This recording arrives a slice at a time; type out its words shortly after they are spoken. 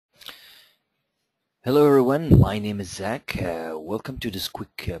Hello everyone, my name is Zach. Welcome to this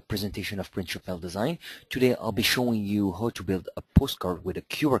quick presentation of PrintShop Mail design. Today I'll be showing you how to build a postcard with a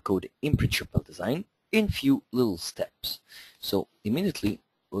QR code in PrintShop Mail design in few little steps. So immediately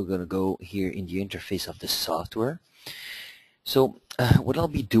we're going to go here in the interface of the software. So what I'll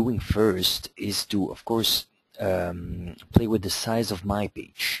be doing first is to, of course, play with the size of my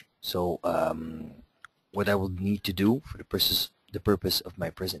page. So what I will need to do for the purpose of my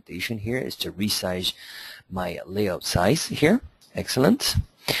presentation here is to resize my layout size here. Excellent.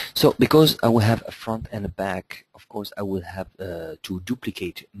 So because I will have a front and a back, of course I will have to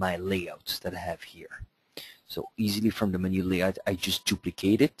duplicate my layouts that I have here. So easily from the menu layout, I just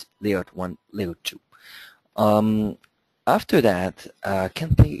duplicate it, layout 1, layout 2. After that, I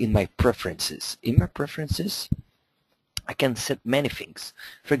can play in my preferences. In my preferences, I can set many things.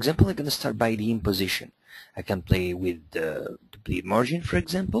 For example, I'm going to start by the imposition. I can play with the bleed margin, for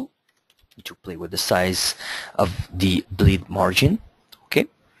example, to play with the size of the bleed margin. Okay,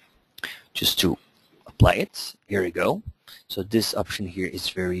 just to apply it. Here we go. So this option here is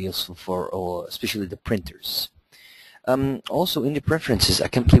very useful for all, especially the printers. Also in the preferences, I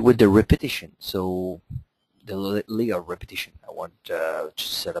can play with the repetition. So the layout repetition. I want to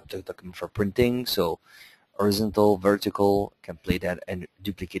set up the document for printing. So horizontal, vertical, I can play that and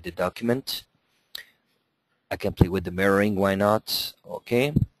duplicate the document. I can play with the mirroring, why not?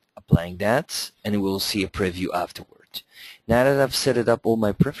 Okay, applying that, and we'll see a preview afterward. Now that I've set it up all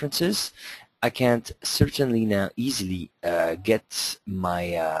my preferences, I can certainly now easily get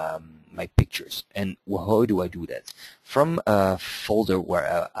my my pictures. And how do I do that? From a folder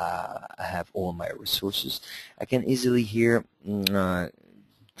where I have all my resources, I can easily here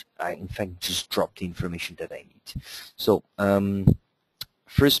I in fact just drop the information that I need. So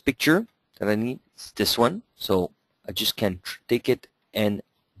first picture that I need is this one. So I just can take it and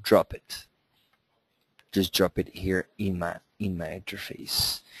drop it. Just drop it here in my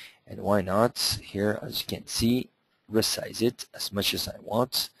interface. And why not? Here, as you can see, resize it as much as I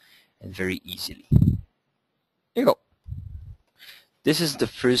want and very easily. There you go. This is the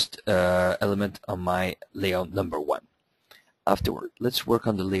first element on my layout number 1. Afterward, let's work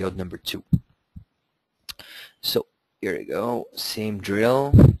on the layout number 2. So here we go, same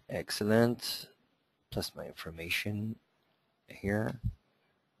drill, excellent, plus my information here,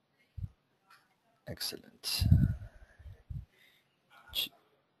 excellent.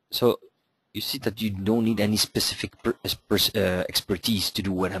 So you see that you don't need any specific expertise to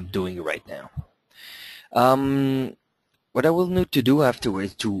do what I'm doing right now. What I will need to do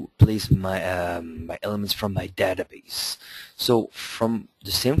afterwards to place my my elements from my database. So from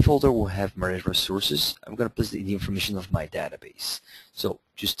the same folder we'll have my resources. I'm going to place the information of my database. So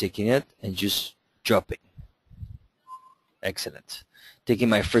just taking it and just dropping. Excellent. Taking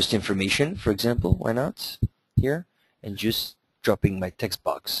my first information, for example, why not? Here, and just dropping my text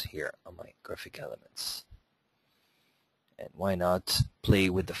box here on my graphic elements. And why not play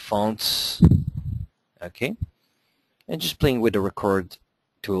with the fonts? Okay. And just playing with the record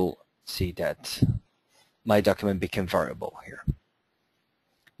tool, see that my document became variable here.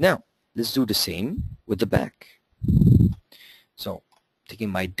 Now, let's do the same with the back. So, taking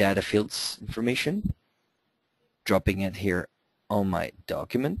my data fields information, dropping it here on my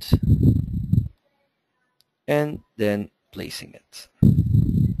document, and then placing it.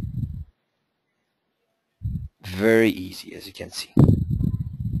 Very easy, as you can see.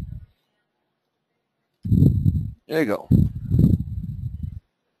 There you go.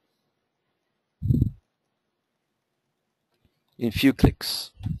 In few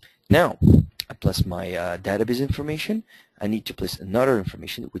clicks. Now, I place my database information. I need to place another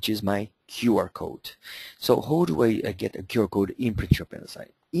information, which is my QR code. So how do I get a QR code in PrintShop Mail design?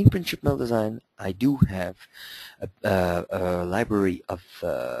 In PrintShop Mail design, I do have a library of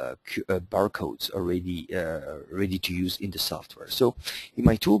barcodes already ready to use in the software. So in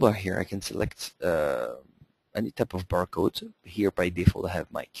my toolbar here, I can select any type of barcode. Here by default I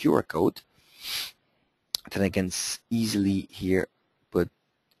have my QR code that I can easily here put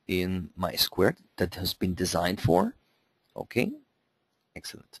in my square that has been designed for. Okay,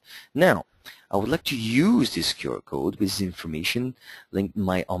 excellent. Now I would like to use this QR code with this information linked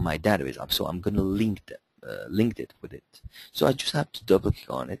on my database. So I'm going to link it with it. So I just have to double click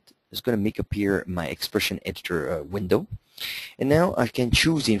on it. It's going to make appear my expression editor window. And now I can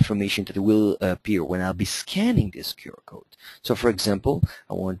choose the information that will appear when I'll be scanning this QR code. So for example,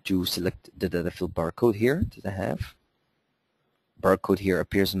 I want to select the data field barcode here that I have. Barcode here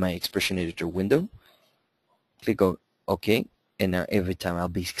appears in my expression editor window. Click on OK. And now every time I'll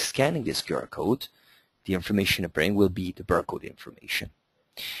be scanning this QR code, the information appearing will be the barcode information.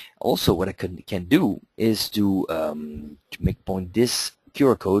 Also, what I can do is to make point this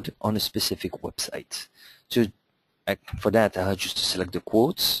QR code on a specific website. So for that, I just select the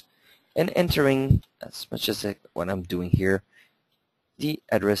quotes and entering, as much as what I'm doing here, the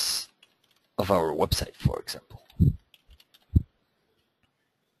address of our website, for example.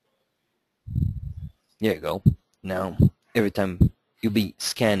 There you go. Now, every time you'll be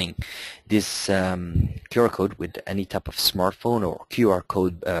scanning this QR code with any type of smartphone or QR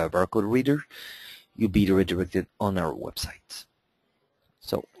code barcode reader, you'll be redirected on our website.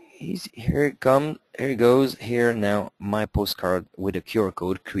 So here it comes. Here it goes. Here now my postcard with a QR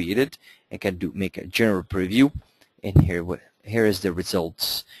code created. I can make a general preview, and here is the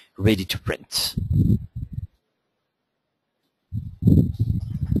results ready to print.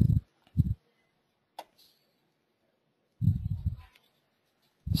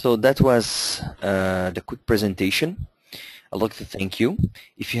 So that was the quick presentation. I'd like to thank you.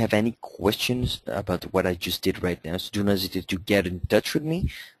 If you have any questions about what I just did right now, so do not hesitate to get in touch with me.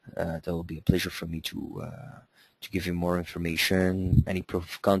 That will be a pleasure for me to give you more information, any proof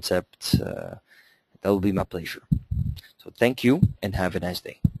of concept. That will be my pleasure. So thank you and have a nice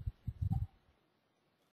day.